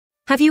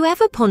Have you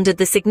ever pondered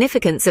the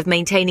significance of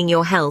maintaining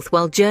your health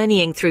while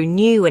journeying through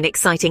new and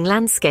exciting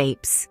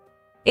landscapes?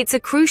 It's a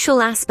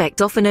crucial aspect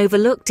often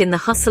overlooked in the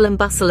hustle and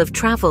bustle of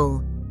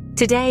travel.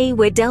 Today,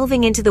 we're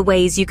delving into the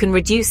ways you can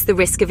reduce the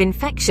risk of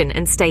infection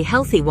and stay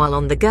healthy while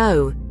on the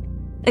go.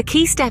 A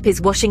key step is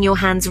washing your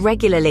hands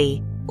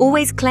regularly.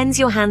 Always cleanse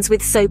your hands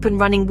with soap and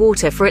running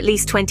water for at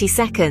least 20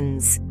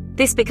 seconds.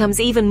 This becomes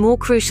even more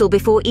crucial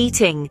before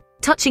eating,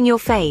 touching your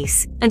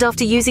face, and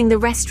after using the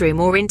restroom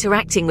or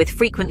interacting with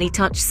frequently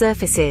touched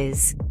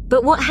surfaces.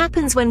 But what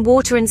happens when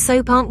water and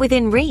soap aren't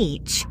within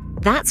reach?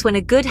 That's when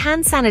a good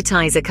hand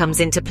sanitizer comes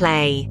into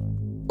play.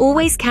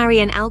 Always carry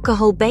an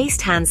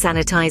alcohol-based hand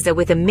sanitizer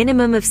with a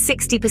minimum of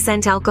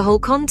 60% alcohol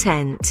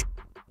content.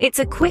 It's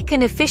a quick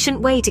and efficient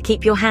way to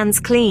keep your hands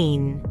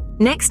clean.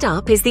 Next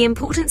up is the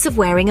importance of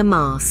wearing a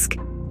mask.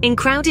 In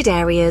crowded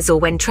areas or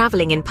when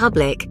traveling in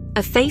public,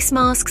 a face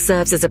mask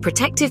serves as a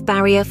protective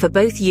barrier for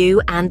both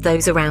you and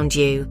those around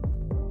you.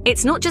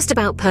 It's not just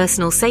about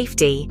personal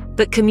safety,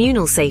 but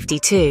communal safety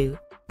too.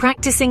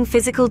 Practicing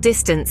physical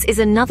distance is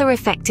another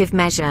effective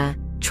measure.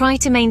 Try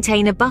to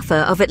maintain a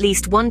buffer of at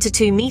least 1 to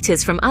 2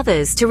 meters from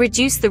others to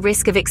reduce the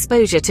risk of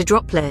exposure to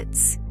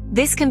droplets.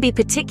 This can be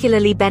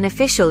particularly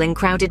beneficial in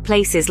crowded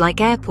places like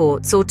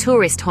airports or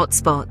tourist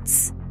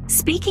hotspots.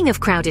 Speaking of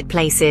crowded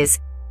places,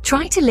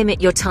 try to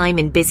limit your time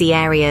in busy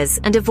areas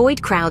and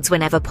avoid crowds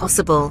whenever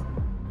possible.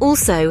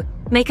 Also,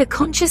 make a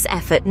conscious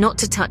effort not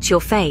to touch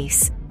your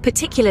face,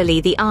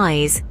 particularly the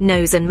eyes,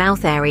 nose and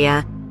mouth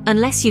area,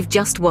 unless you've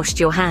just washed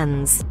your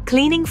hands.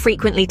 Cleaning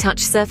frequently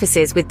touched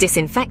surfaces with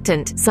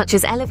disinfectant, such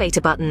as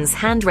elevator buttons,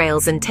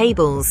 handrails and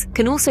tables,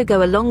 can also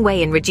go a long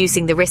way in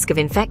reducing the risk of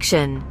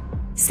infection.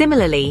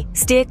 Similarly,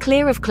 steer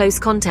clear of close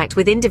contact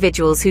with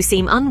individuals who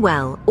seem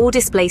unwell or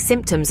display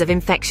symptoms of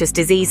infectious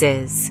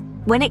diseases.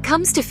 When it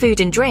comes to food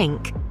and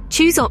drink,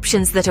 choose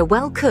options that are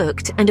well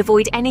cooked and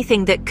avoid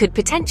anything that could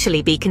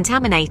potentially be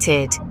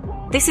contaminated.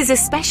 This is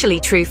especially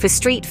true for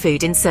street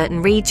food in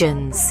certain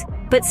regions.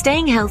 But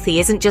staying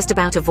healthy isn't just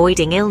about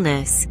avoiding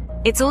illness.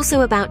 It's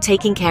also about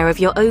taking care of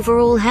your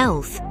overall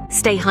health.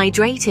 Stay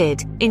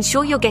hydrated,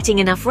 ensure you're getting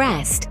enough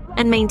rest,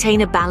 and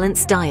maintain a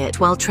balanced diet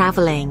while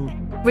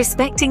traveling.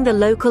 Respecting the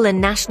local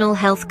and national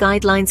health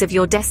guidelines of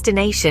your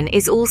destination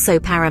is also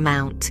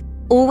paramount.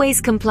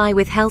 Always comply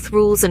with health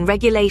rules and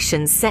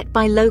regulations set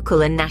by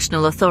local and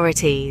national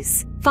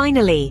authorities.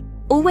 Finally,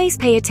 always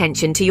pay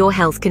attention to your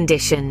health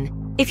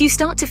condition. If you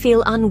start to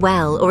feel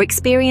unwell or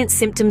experience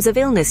symptoms of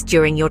illness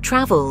during your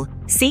travel,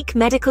 seek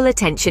medical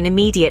attention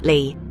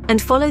immediately and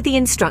follow the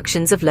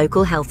instructions of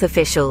local health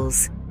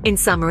officials. In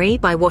summary,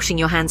 by washing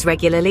your hands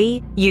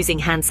regularly, using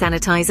hand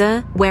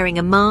sanitizer, wearing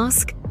a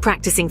mask,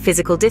 practicing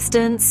physical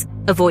distance,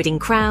 avoiding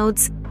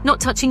crowds, not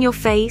touching your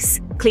face,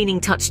 cleaning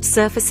touched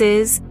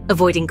surfaces,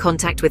 avoiding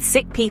contact with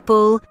sick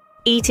people,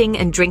 eating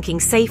and drinking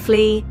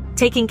safely,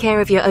 taking care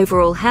of your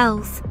overall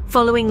health,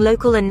 following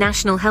local and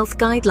national health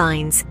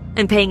guidelines,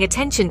 and paying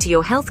attention to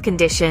your health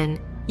condition,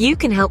 you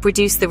can help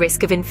reduce the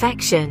risk of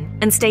infection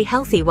and stay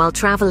healthy while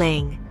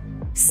traveling.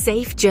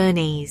 Safe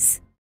journeys.